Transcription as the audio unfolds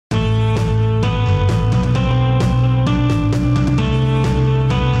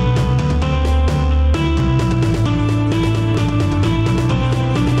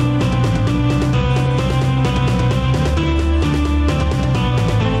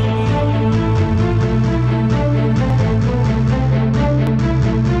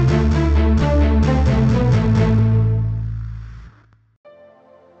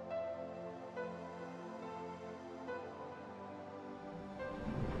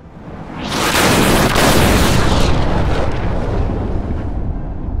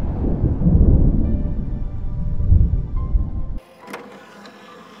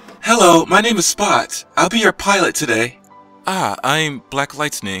Hello, my name is Spot. I'll be your pilot today. Ah, I'm Black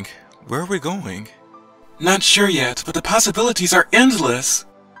Lightning. Where are we going? Not sure yet, but the possibilities are endless.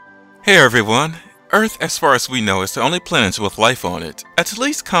 Hey everyone. Earth, as far as we know, is the only planet with life on it. At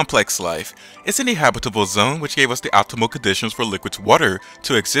least complex life. It's in a habitable zone which gave us the optimal conditions for liquid water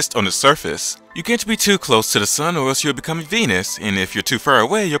to exist on the surface. You can't be too close to the sun or else you'll become a Venus, and if you're too far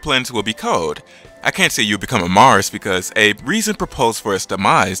away, your planet will be cold. I can't say you'll become a Mars because a reason proposed for its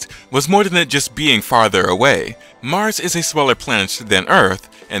demise was more than it just being farther away. Mars is a smaller planet than Earth,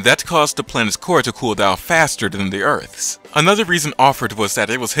 and that caused the planet's core to cool down faster than the Earth's. Another reason offered was that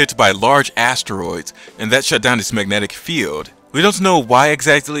it was hit by large asteroids, and that shut down its magnetic field. We don't know why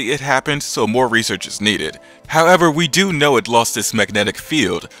exactly it happened, so more research is needed. However, we do know it lost its magnetic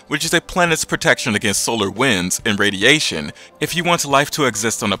field, which is a planet's protection against solar winds and radiation if you want life to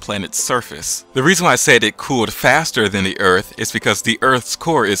exist on a planet's surface. The reason why I said it cooled faster than the Earth is because the Earth's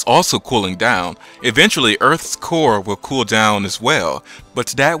core is also cooling down. Eventually, Earth's core will cool down as well, but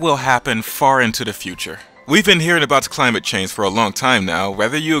that will happen far into the future. We've been hearing about climate change for a long time now,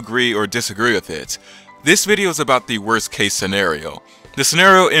 whether you agree or disagree with it. This video is about the worst case scenario. The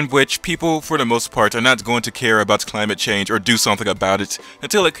scenario in which people, for the most part, are not going to care about climate change or do something about it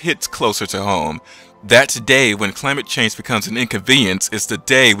until it hits closer to home. That day when climate change becomes an inconvenience is the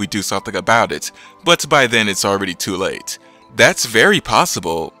day we do something about it, but by then it's already too late. That's very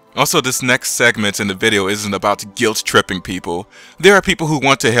possible. Also, this next segment in the video isn't about guilt-tripping people. There are people who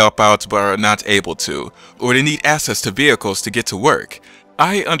want to help out but are not able to, or they need access to vehicles to get to work.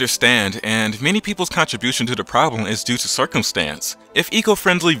 I understand, and many people's contribution to the problem is due to circumstance. If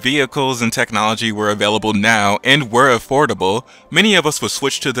eco-friendly vehicles and technology were available now and were affordable, many of us would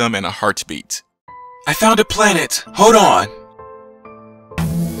switch to them in a heartbeat. I found a planet. Hold on.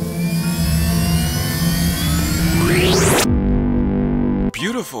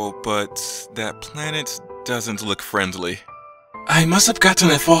 Beautiful, but that planet doesn't look friendly. I must have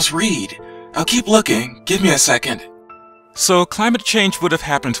gotten a false read. I'll keep looking. Give me a second. So climate change would have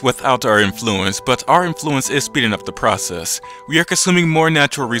happened without our influence, but our influence is speeding up the process. We are consuming more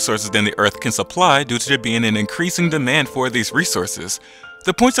natural resources than the Earth can supply due to there being an increasing demand for these resources.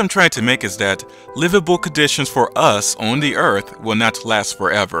 The point I'm trying to make is that livable conditions for us on the Earth will not last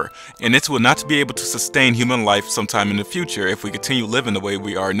forever, and it will not be able to sustain human life sometime in the future if we continue living the way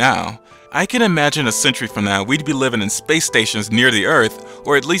we are now. I can imagine a century from now we'd be living in space stations near the Earth,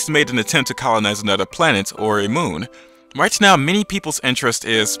 or at least made an attempt to colonize another planet or a moon. Right now, many people's interest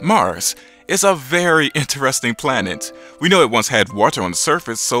is Mars. It's a very interesting planet. We know it once had water on the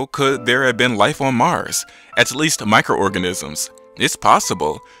surface, so could there have been life on Mars? At least microorganisms. It's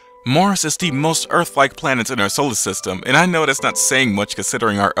possible. Mars is the most Earth-like planet in our solar system, and I know that's not saying much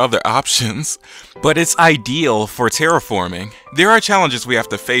considering our other options, but it's ideal for terraforming. There are challenges we have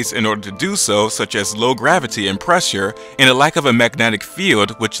to face in order to do so, such as low gravity and pressure, and a lack of a magnetic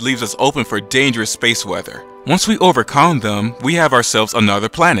field, which leaves us open for dangerous space weather. Once we overcome them, we have ourselves another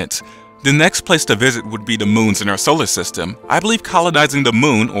planet. The next place to visit would be the moons in our solar system. I believe colonizing the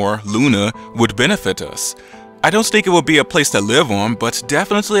moon, or Luna, would benefit us. I don't think it will be a place to live on, but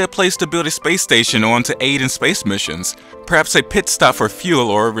definitely a place to build a space station on to aid in space missions. Perhaps a pit stop for fuel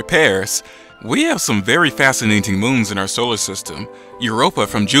or repairs. We have some very fascinating moons in our solar system. Europa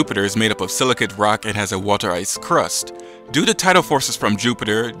from Jupiter is made up of silicate rock and has a water ice crust. Due to tidal forces from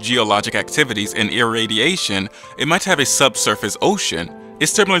Jupiter, geologic activities, and irradiation, it might have a subsurface ocean.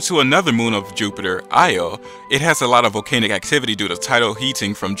 It's similar to another moon of Jupiter, Io. It has a lot of volcanic activity due to tidal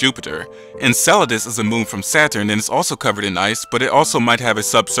heating from Jupiter. Enceladus is a moon from Saturn and is also covered in ice, but it also might have a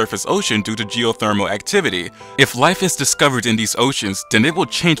subsurface ocean due to geothermal activity. If life is discovered in these oceans, then it will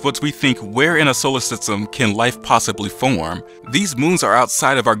change what we think where in a solar system can life possibly form. These moons are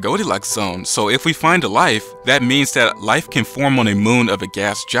outside of our Goldilocks zone, so if we find a life, that means that life can form on a moon of a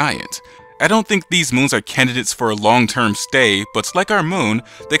gas giant. I don't think these moons are candidates for a long-term stay, but like our moon,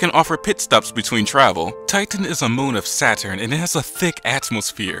 they can offer pit stops between travel. Titan is a moon of Saturn and it has a thick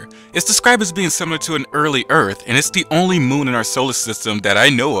atmosphere. It's described as being similar to an early Earth, and it's the only moon in our solar system that I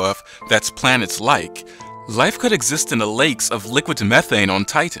know of that's planets-like. Life could exist in the lakes of liquid methane on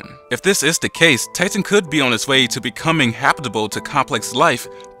Titan. If this is the case, Titan could be on its way to becoming habitable to complex life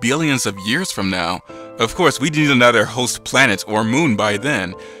billions of years from now. Of course, we need another host planet or moon by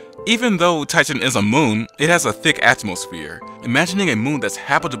then. Even though Titan is a moon, it has a thick atmosphere. Imagining a moon that's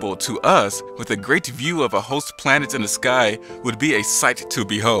habitable to us with a great view of a host planet in the sky would be a sight to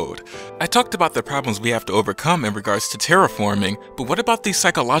behold. I talked about the problems we have to overcome in regards to terraforming, but what about these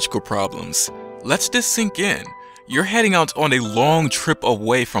psychological problems? Let's just sink in. You're heading out on a long trip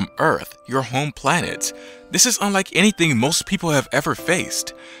away from Earth, your home planet. This is unlike anything most people have ever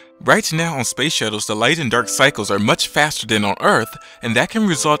faced. Right now on space shuttles, the light and dark cycles are much faster than on Earth, and that can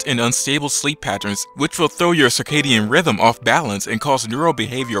result in unstable sleep patterns, which will throw your circadian rhythm off balance and cause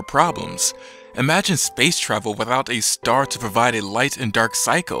neurobehavioral problems. Imagine space travel without a star to provide a light and dark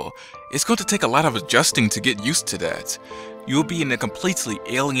cycle. It's going to take a lot of adjusting to get used to that. You'll be in a completely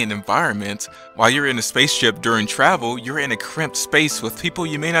alien environment. While you're in a spaceship during travel, you're in a cramped space with people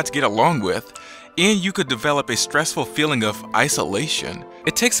you may not get along with, and you could develop a stressful feeling of isolation.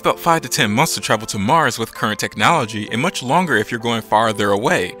 It takes about 5 to 10 months to travel to Mars with current technology, and much longer if you're going farther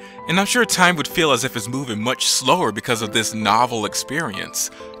away. And I'm sure time would feel as if it's moving much slower because of this novel experience.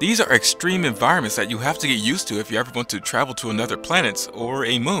 These are extreme environments that you have to get used to if you ever want to travel to another planet or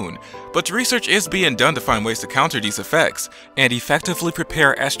a moon. But research is being done to find ways to counter these effects and effectively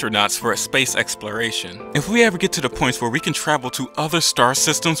prepare astronauts for a space exploration. If we ever get to the point where we can travel to other star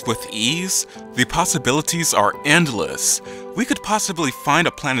systems with ease, the possibilities are endless. We could possibly find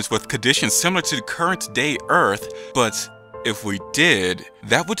a planet with conditions similar to the current day Earth, but if we did,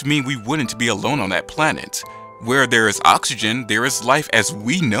 that would mean we wouldn't be alone on that planet. Where there is oxygen, there is life as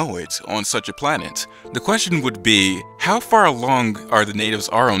we know it on such a planet. The question would be, how far along are the natives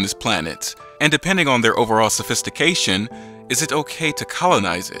on this planet? And depending on their overall sophistication, is it okay to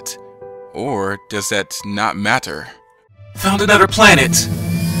colonize it? Or does that not matter? Found another planet!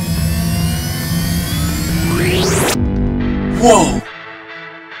 Whoa!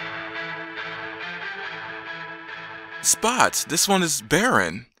 Spot, this one is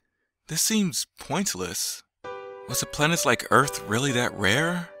barren. This seems pointless. Was a planet like Earth really that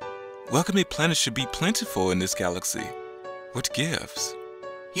rare? Welcoming planets should be plentiful in this galaxy. What gives?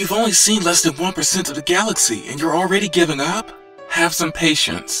 You've only seen less than 1% of the galaxy and you're already giving up? Have some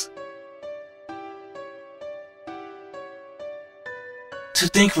patience. To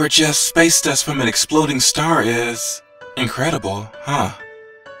think we're just space dust from an exploding star is incredible, huh?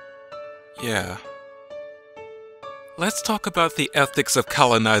 Yeah. Let's talk about the ethics of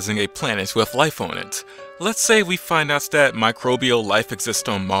colonizing a planet with life on it. Let's say we find out that microbial life exists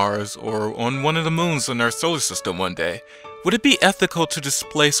on Mars or on one of the moons in our solar system one day. Would it be ethical to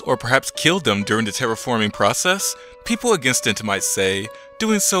displace or perhaps kill them during the terraforming process? People against it might say,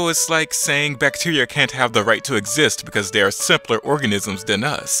 doing so is like saying bacteria can't have the right to exist because they are simpler organisms than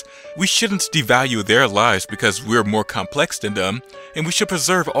us. We shouldn't devalue their lives because we're more complex than them, and we should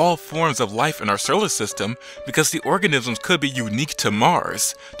preserve all forms of life in our solar system because the organisms could be unique to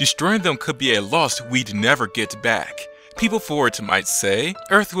Mars. Destroying them could be a loss we'd never get back. People forward might say,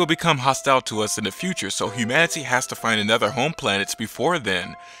 Earth will become hostile to us in the future, so humanity has to find another home planet before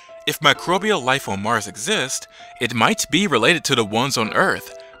then. If microbial life on Mars exists, it might be related to the ones on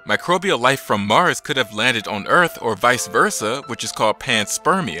Earth. Microbial life from Mars could have landed on Earth or vice versa, which is called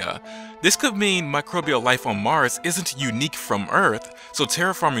panspermia. This could mean microbial life on Mars isn't unique from Earth, so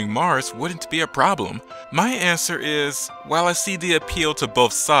terraforming Mars wouldn't be a problem. My answer is, while I see the appeal to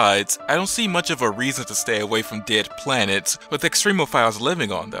both sides, I don't see much of a reason to stay away from dead planets with extremophiles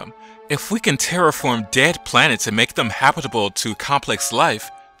living on them. If we can terraform dead planets and make them habitable to complex life,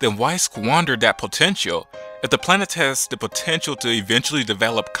 then why squander that potential? If the planet has the potential to eventually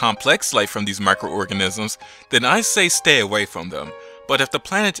develop complex life from these microorganisms, then I say stay away from them. But if the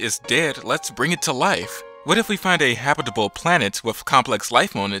planet is dead, let's bring it to life. What if we find a habitable planet with complex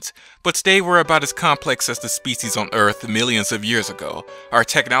life on it, but they were about as complex as the species on Earth millions of years ago? Our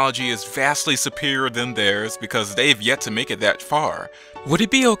technology is vastly superior than theirs because they've yet to make it that far. Would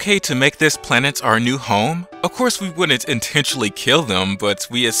it be okay to make this planet our new home? Of course we wouldn't intentionally kill them, but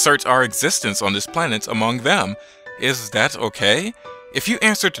we assert our existence on this planet among them. Is that okay? If you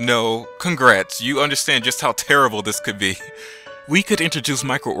answered no, congrats, you understand just how terrible this could be. We could introduce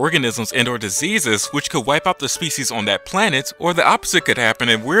microorganisms and/or diseases which could wipe out the species on that planet, or the opposite could happen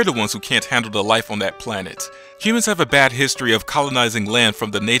and we're the ones who can't handle the life on that planet. Humans have a bad history of colonizing land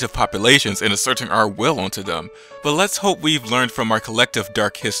from the native populations and asserting our will onto them, but let's hope we've learned from our collective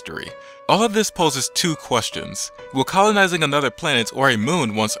dark history. All of this poses two questions. Will colonizing another planet or a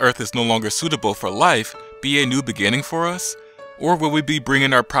moon once Earth is no longer suitable for life be a new beginning for us? Or will we be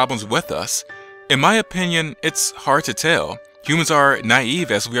bringing our problems with us? In my opinion, it's hard to tell. Humans are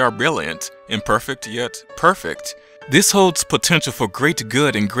naive as we are brilliant, imperfect yet perfect. This holds potential for great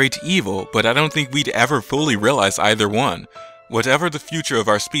good and great evil, but I don't think we'd ever fully realize either one. Whatever the future of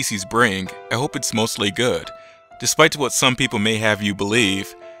our species bring, I hope it's mostly good. Despite what some people may have you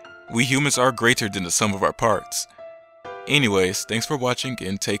believe, we humans are greater than the sum of our parts. Anyways, thanks for watching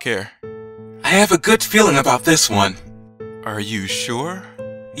and take care. I have a good feeling about this one. Are you sure?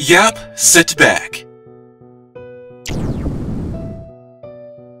 Yup, sit back.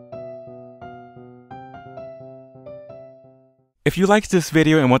 If you liked this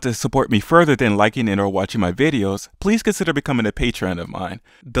video and want to support me further than liking and or watching my videos, please consider becoming a patron of mine.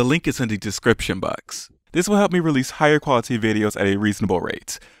 The link is in the description box. This will help me release higher quality videos at a reasonable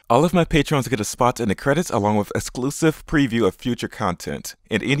rate. All of my patrons get a spot in the credits along with exclusive preview of future content,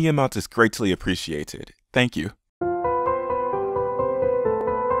 and any amount is greatly appreciated. Thank you.